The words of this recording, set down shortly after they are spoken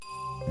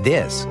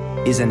This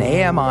is an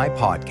AMI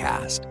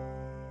podcast.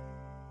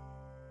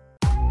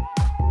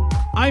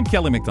 I'm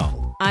Kelly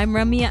McDonald. I'm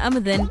Ramya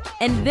Amadin,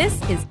 and this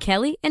is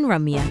Kelly and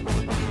Ramya.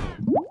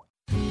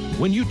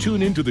 When you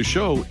tune into the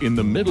show in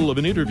the middle of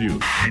an interview,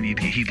 and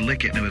he'd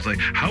lick it, and it was like,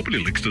 how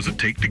many licks does it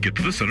take to get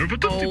to the center of a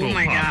Tootsie Roll? Oh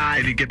my God.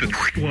 And he'd get the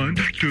 1,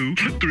 2,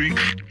 3,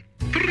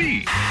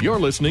 3. you're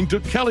listening to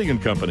Kelly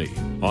and Company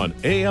on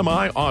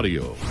AMI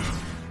Audio.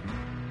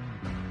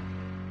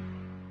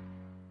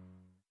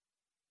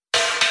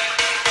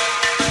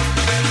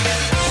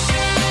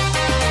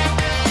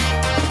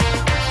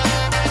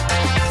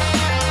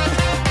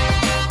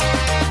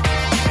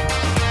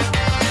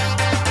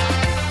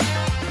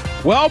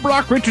 Well,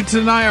 Brock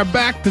Richardson and I are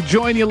back to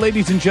join you,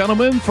 ladies and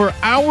gentlemen, for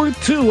hour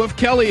 2 of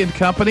Kelly and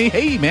Company.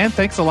 Hey, man,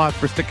 thanks a lot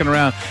for sticking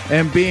around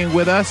and being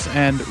with us,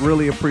 and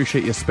really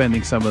appreciate you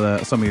spending some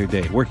of your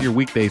day. We're here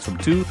weekdays from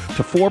 2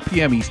 to 4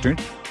 p.m. Eastern.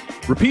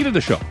 Repeat of the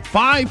show,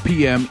 5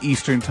 p.m.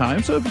 Eastern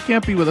time. So if you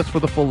can't be with us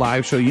for the full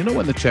live show, you know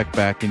when to check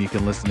back and you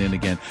can listen in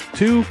again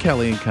to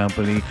Kelly and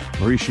Company.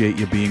 Appreciate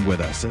you being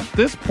with us. At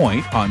this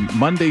point, on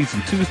Mondays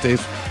and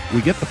Tuesdays,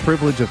 we get the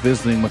privilege of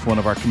visiting with one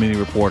of our community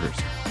reporters.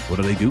 What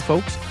do they do,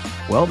 folks?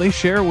 Well, they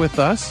share with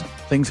us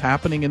things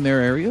happening in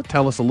their area,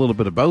 tell us a little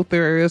bit about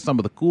their area, some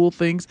of the cool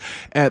things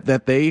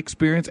that they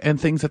experience, and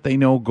things that they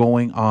know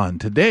going on.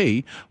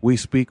 Today, we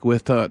speak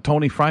with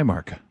Tony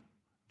Freimark.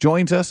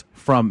 Joins us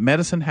from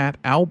Medicine Hat,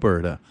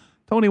 Alberta.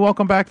 Tony,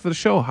 welcome back to the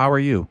show. How are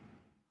you?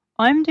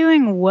 I'm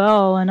doing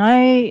well, and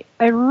I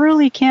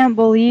really can't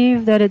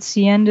believe that it's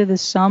the end of the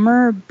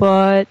summer,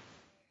 but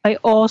I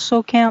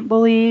also can't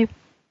believe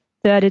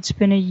that it's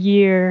been a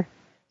year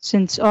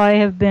since I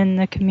have been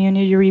the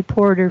community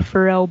reporter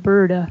for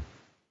Alberta.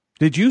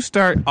 Did you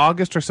start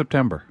August or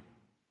September?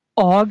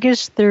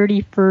 August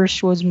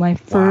 31st was my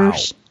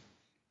first. Wow.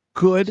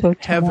 Good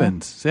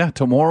heavens. Yeah,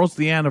 tomorrow's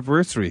the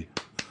anniversary.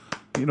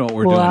 You know what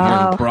we're doing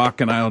here,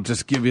 Brock and I will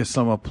just give you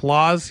some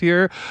applause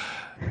here.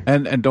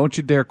 And don't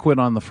you dare quit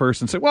on the first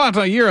and say, well, it's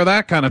a year of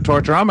that kind of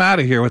torture. I'm out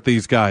of here with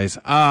these guys.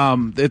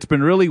 It's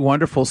been really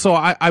wonderful. So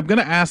I'm going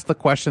to ask the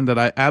question that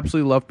I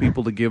absolutely love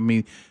people to give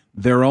me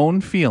their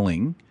own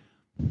feeling.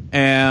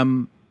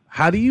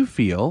 How do you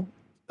feel,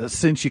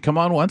 since you come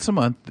on once a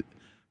month,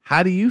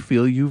 how do you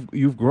feel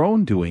you've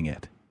grown doing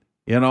it?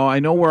 You know, I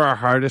know we're our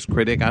hardest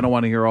critic. I don't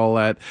want to hear all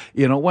that,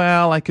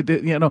 well, I could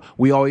do,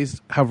 we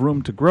always have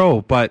room to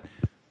grow, but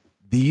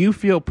do you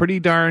feel pretty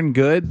darn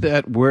good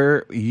that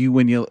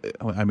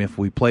if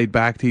we played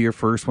back to your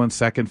first one,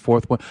 second,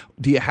 fourth one,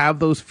 do you have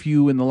those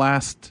few in the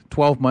last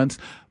 12 months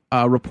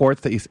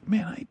reports that you say,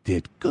 man, I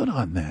did good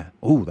on that.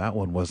 Oh, that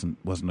one wasn't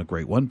a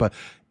great one, but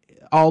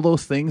all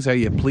those things, are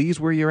you pleased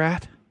where you're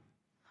at?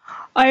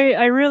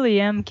 I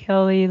really am,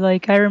 Kelly.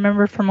 Like, I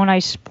remember from when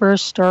I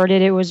first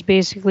started, it was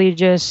basically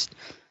just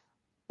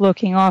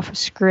looking off a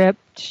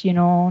script,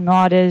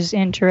 not as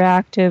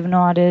interactive,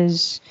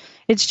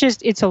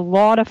 it's a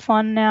lot of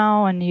fun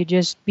now, and you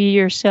just be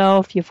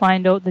yourself, you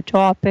find out the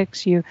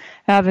topics, you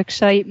have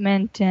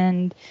excitement,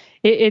 and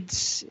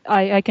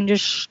I can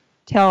just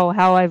tell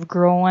how I've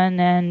grown,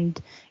 and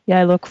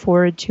I look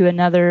forward to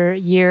another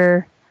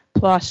year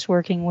plus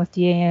working with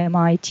the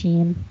AMI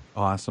team.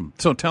 Awesome.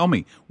 So tell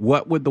me,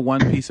 what would the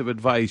one piece of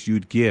advice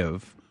you'd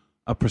give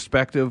a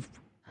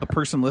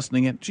person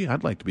listening in? Gee,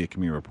 I'd like to be a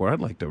community reporter. I'd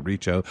like to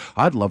reach out.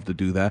 I'd love to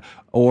do that.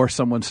 Or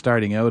someone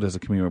starting out as a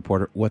community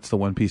reporter. What's the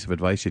one piece of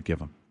advice you'd give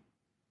them?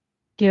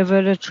 Give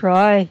it a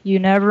try. You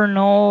never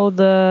know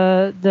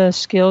the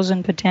skills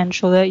and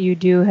potential that you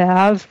do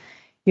have.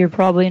 You're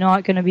probably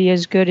not going to be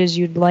as good as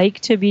you'd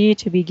like to be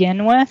to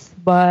begin with,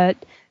 but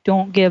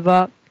don't give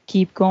up.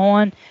 Keep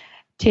going.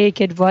 Take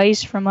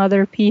advice from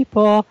other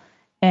people,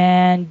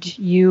 and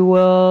you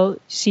will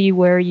see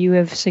where you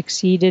have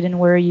succeeded and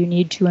where you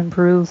need to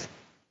improve.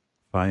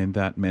 Find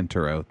that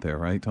mentor out there,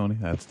 right, Tony?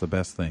 That's the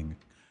best thing.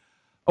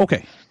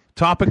 Okay,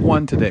 topic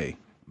 1 today.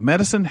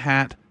 Medicine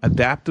Hat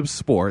Adaptive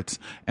Sports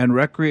and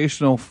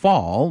Recreational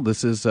Fall.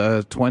 This is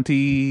hang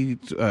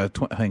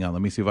on,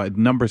 let me see if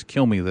numbers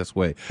kill me this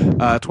way.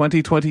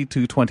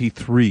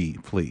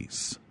 2022-23,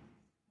 please.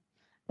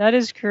 That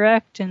is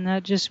correct, and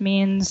that just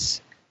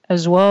means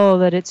as well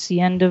that it's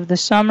the end of the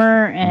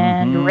summer,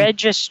 and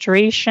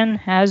registration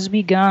has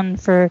begun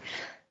for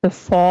the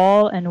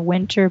fall and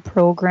winter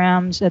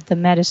programs at the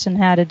Medicine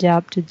Hat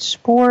Adapted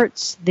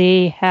Sports.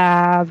 They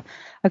have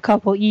a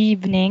couple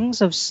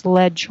evenings of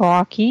sledge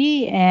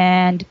hockey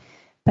and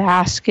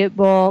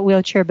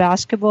wheelchair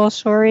basketball,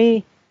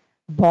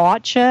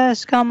 Boccia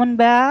is coming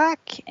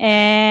back,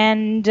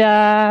 and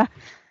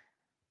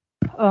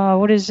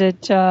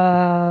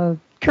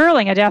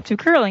adaptive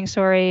curling,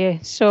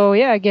 So,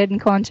 get in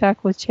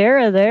contact with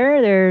Tara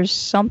there. There's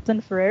something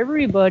for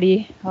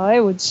everybody, I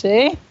would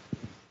say.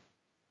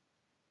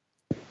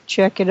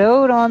 Check it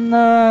out on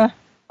the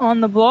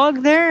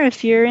blog there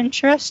if you're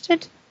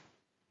interested.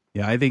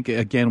 Yeah, I think,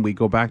 again, we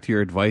go back to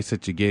your advice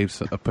that you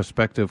gave a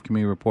prospective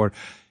community report.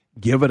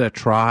 Give it a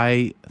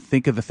try.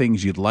 Think of the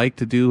things you'd like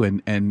to do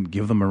and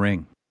give them a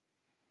ring.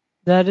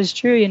 That is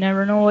true. You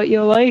never know what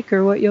you'll like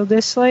or what you'll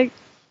dislike.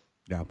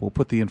 Yeah, we'll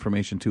put the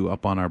information too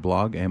up on our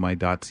blog,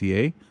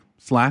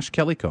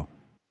 ami.ca/Kellyco.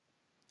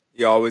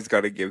 You always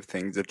got to give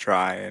things a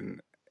try, and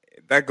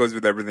that goes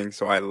with everything.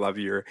 So I love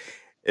your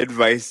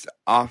advice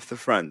off the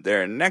front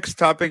there. Next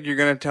topic, you're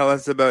going to tell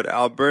us about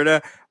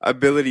Alberta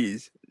Ability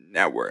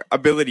Network.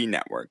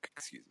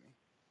 Excuse me.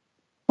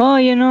 Well,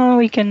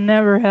 we can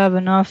never have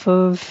enough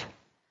of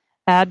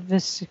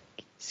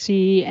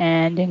advocacy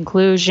and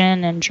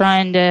inclusion and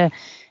trying to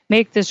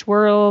make this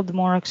world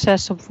more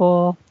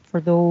accessible for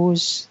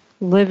those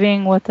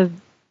living with a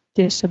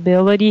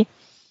disability.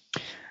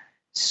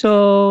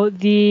 So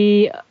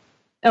the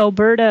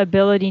Alberta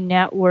Ability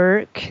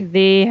Network,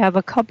 they have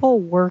a couple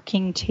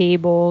working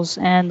tables,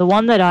 and the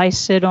one that I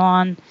sit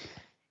on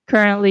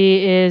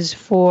currently is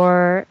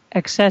for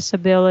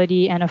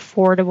accessibility and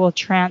affordable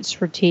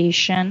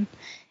transportation.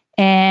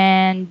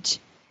 And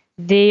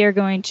they are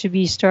going to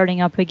be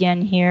starting up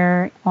again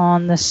here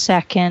on the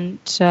second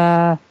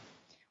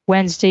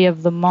Wednesday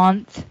of the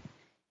month.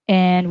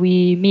 And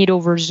we meet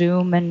over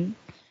Zoom and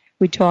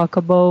we talk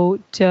about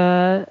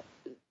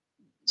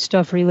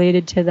stuff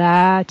related to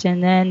that.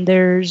 And then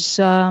there's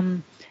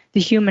the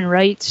human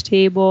rights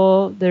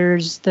table.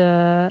 There's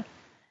the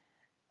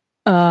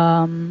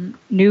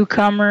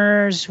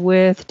newcomers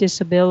with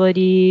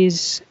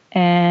disabilities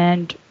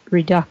and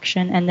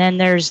reduction. And then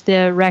there's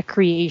the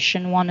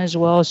recreation one as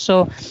well.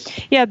 So,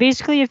 yeah,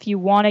 basically if you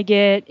want to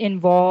get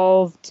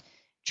involved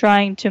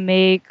trying to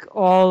make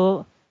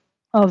all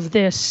of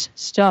this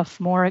stuff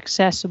more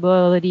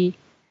accessibility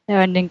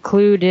and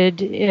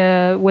included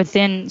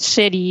within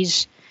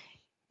cities,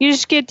 you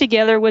just get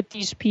together with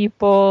these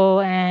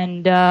people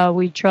and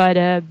we try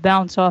to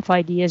bounce off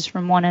ideas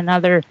from one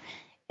another.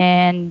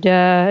 And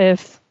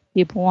if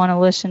people want to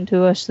listen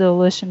to us, they'll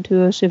listen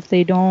to us. If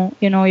they don't,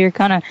 you're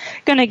kind of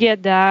going to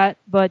get that.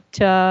 But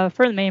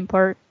for the main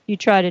part, you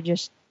try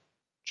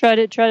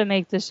to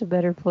make this a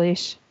better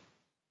place.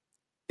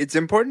 It's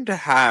important to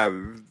have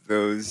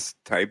those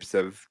types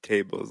of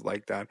tables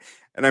like that.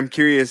 And I'm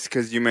curious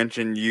because you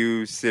mentioned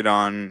you sit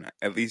on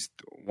at least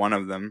one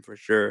of them for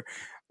sure.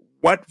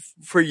 What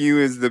for you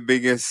is the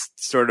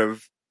biggest sort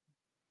of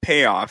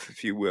payoff,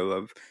 if you will,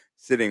 of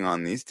sitting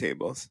on these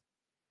tables?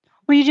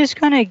 Well, you just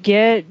kind of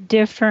get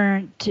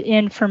different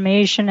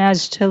information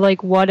as to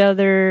like what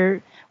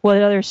other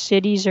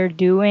cities are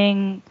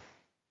doing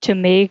to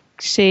make,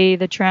 say,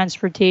 the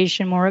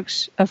transportation more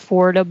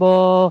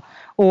affordable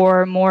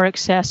or more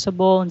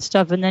accessible and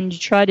stuff, and then you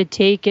try to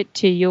take it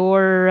to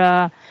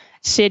your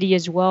city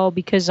as well,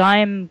 because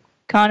I'm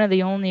kind of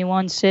the only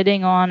one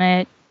sitting on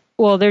it.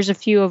 Well, there's a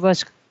few of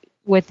us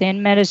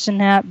within Medicine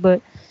Hat,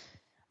 but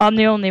I'm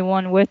the only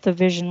one with the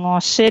vision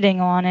loss sitting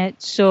on it.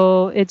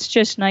 So it's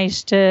just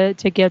nice to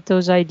get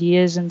those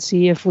ideas and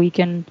see if we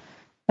can,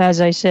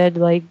 as I said,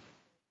 like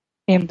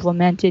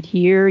implement it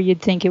here.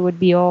 You'd think it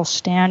would be all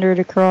standard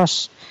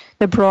across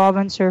the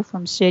province or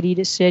from city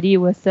to city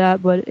with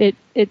that, but it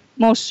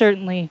most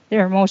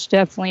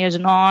definitely is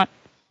not.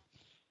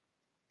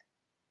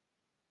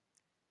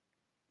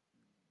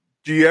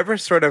 Do you ever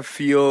sort of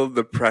feel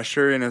the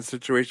pressure in a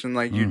situation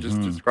like you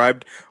just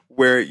described,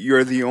 where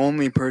you're the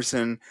only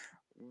person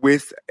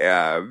with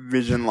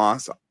vision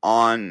loss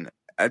on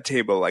a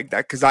table like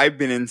that? Because I've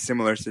been in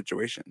similar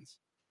situations.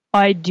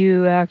 I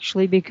do,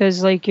 actually,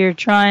 because like you're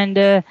trying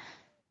to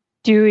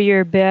do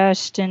your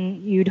best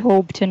and you'd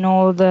hope to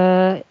know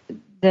the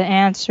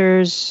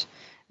answers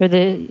or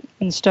and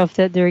stuff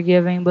that they're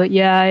giving. But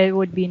yeah, it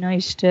would be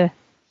nice to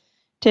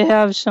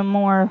have some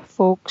more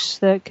folks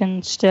that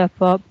can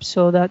step up.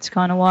 So that's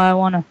kind of why I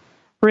want to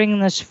bring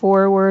this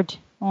forward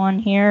on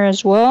here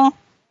as well.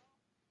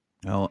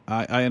 Well,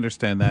 I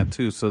understand that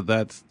too. So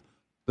that's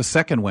the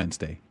second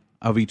Wednesday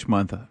of each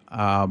month.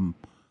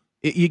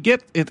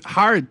 It's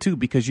hard too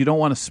because you don't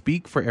want to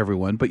speak for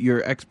everyone, but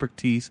your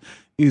expertise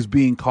is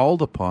being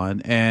called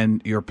upon, and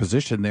your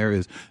position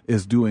there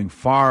is doing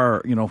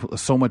far,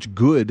 so much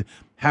good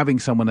having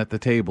someone at the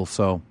table.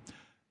 So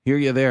hear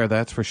you there,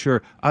 that's for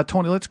sure.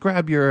 Tony, let's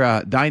grab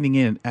your dining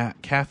in at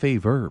Cafe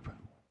Verb.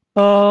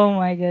 Oh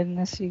my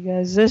goodness, you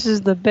guys! This is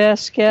the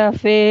best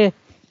cafe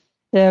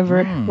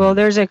ever. Well,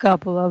 there's a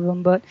couple of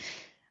them, but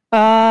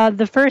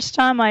the first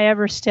time I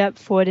ever stepped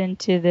foot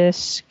into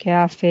this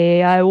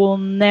cafe, I will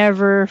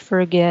never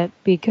forget,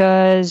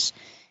 because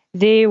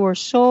they were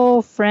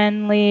so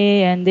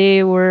friendly and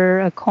they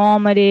were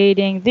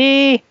accommodating.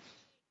 They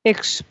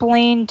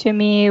explained to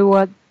me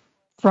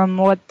from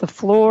what the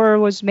floor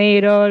was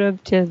made out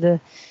of to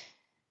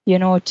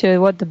to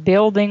what the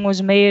building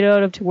was made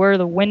out of, to where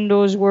the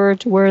windows were,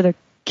 to where the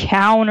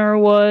counter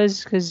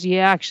was, because you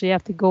actually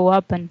have to go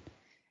up and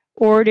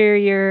order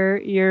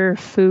your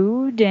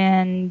food.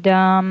 And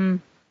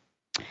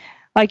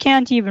I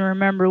can't even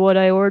remember what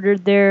I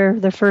ordered there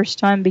the first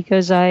time,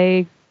 because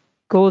I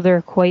go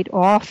there quite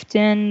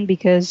often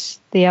because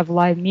they have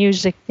live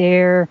music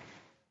there,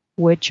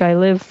 which I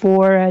live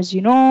for, as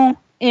you know.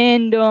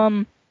 And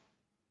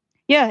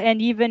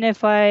and even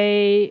if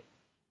I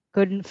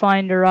couldn't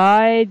find a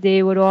ride,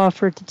 they would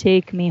offer to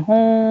take me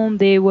home.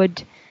 They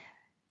would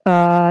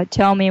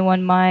tell me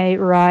when my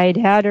ride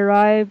had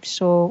arrived,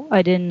 so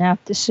I didn't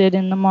have to sit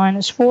in the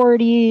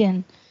 -40,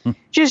 and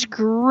just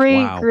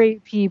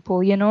great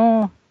people, you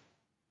know.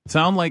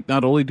 Sound like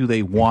not only do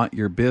they want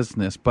your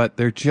business, but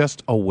they're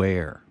just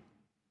aware.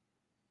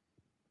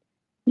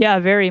 Yeah,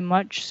 very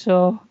much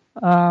so.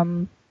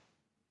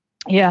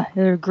 Yeah,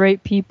 they're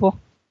great people.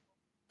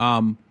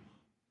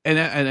 And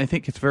I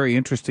think it's very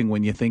interesting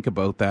when you think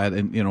about that,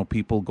 and you know,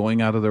 people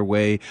going out of their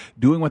way,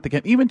 doing what they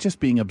can, even just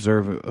being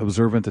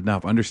observant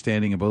enough,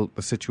 understanding about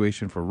the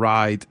situation for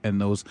rides and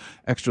those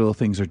extra little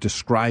things, are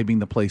describing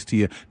the place to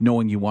you,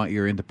 knowing you want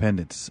your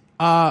independence.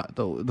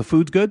 The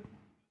food's good?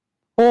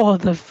 Oh,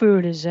 the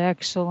food is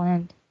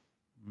excellent.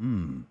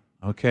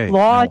 Okay.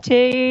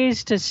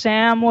 Lattes to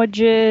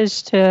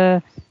sandwiches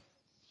to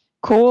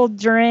cold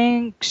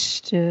drinks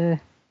to...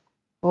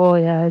 Oh,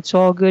 yeah, it's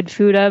all good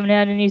food. I haven't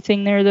had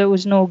anything there that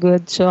was no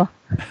good, so...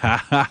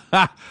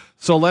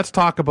 So let's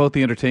talk about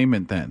the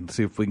entertainment then.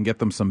 See if we can get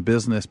them some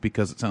business,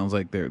 because it sounds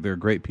like they're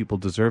great people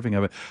deserving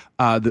of it.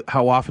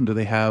 How often do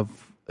they have...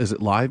 Is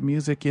it live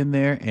music in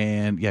there?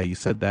 And, yeah, you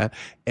said that.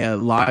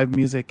 Live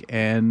music,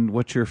 and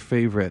what's your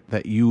favorite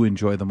that you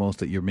enjoy the most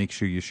that you make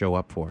sure you show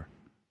up for?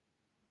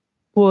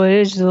 Well, it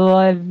is the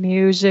live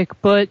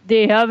music, but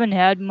they haven't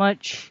had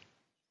much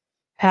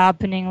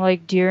happening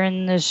like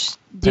during these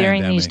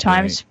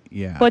times, right?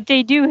 Yeah. But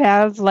they do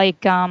have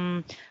like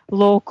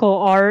local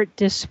art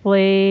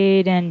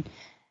displayed and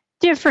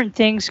different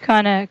things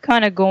kind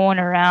of going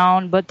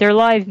around. But their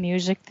live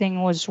music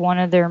thing was one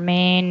of their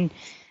main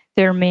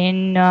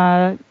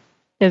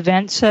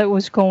events that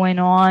was going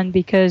on,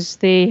 because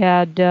they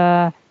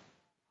had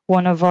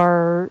one of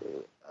our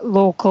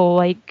local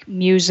like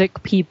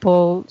music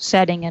people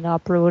setting it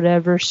up or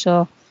whatever.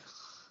 So.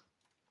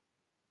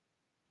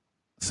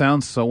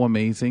 Sounds so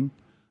amazing.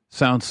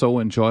 Sounds so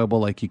enjoyable,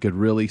 like you could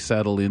really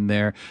settle in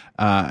there.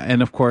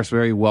 And, of course,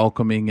 very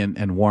welcoming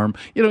and warm.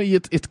 You know,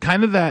 it's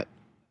kind of that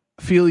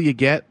feel you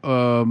get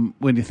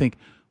when you think,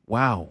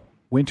 wow,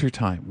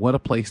 wintertime, what a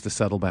place to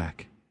settle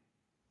back.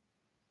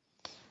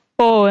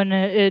 Oh, and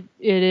it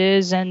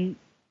is. And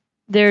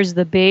there's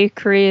the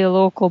bakery, the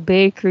local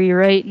bakery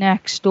right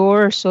next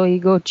door. So you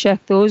go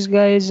check those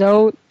guys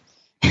out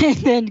and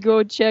then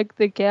go check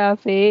the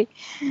cafe.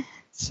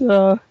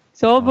 So...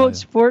 It's all about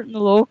supporting the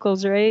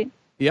locals, right?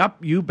 Yep,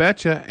 you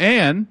betcha.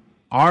 And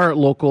our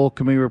local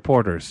community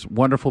reporters,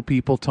 wonderful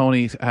people.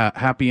 Tony,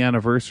 happy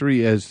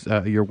anniversary as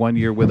your 1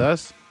 year with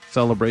us.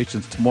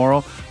 Celebrations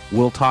tomorrow.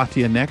 We'll talk to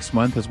you next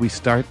month as we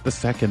start the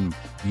second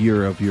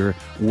year of your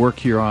work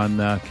here on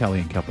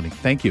Kelly & Company.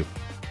 Thank you.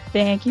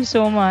 Thank you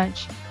so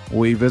much.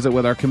 We visit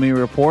with our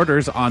community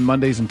reporters on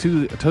Mondays and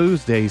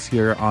Tuesdays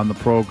here on the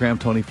program.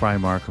 Tony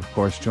Frymark, of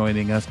course,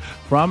 joining us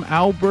from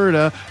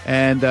Alberta,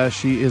 and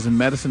she is in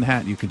Medicine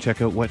Hat. You can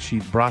check out what she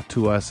brought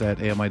to us at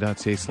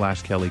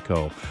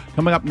ami.ca/KellyCo.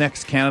 Coming up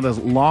next, Canada's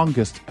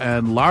longest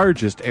and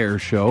largest air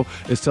show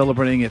is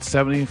celebrating its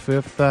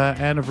 75th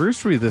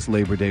anniversary this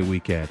Labor Day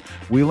weekend.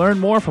 We learn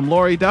more from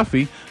Lori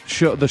Duffy,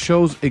 the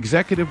show's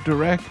executive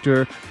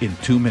director, in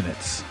 2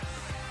 minutes.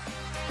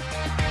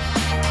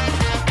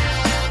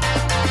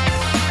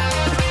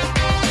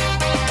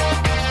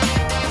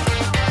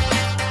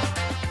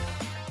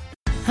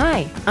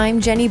 Hi,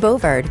 I'm Jenny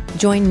Bovard.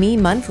 Join me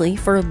monthly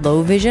for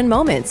Low Vision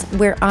Moments,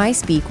 where I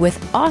speak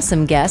with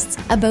awesome guests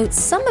about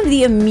some of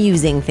the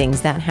amusing things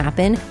that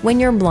happen when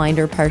you're blind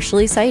or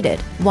partially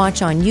sighted.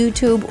 Watch on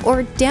YouTube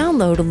or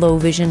download Low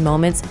Vision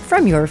Moments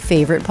from your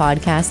favorite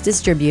podcast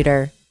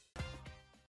distributor.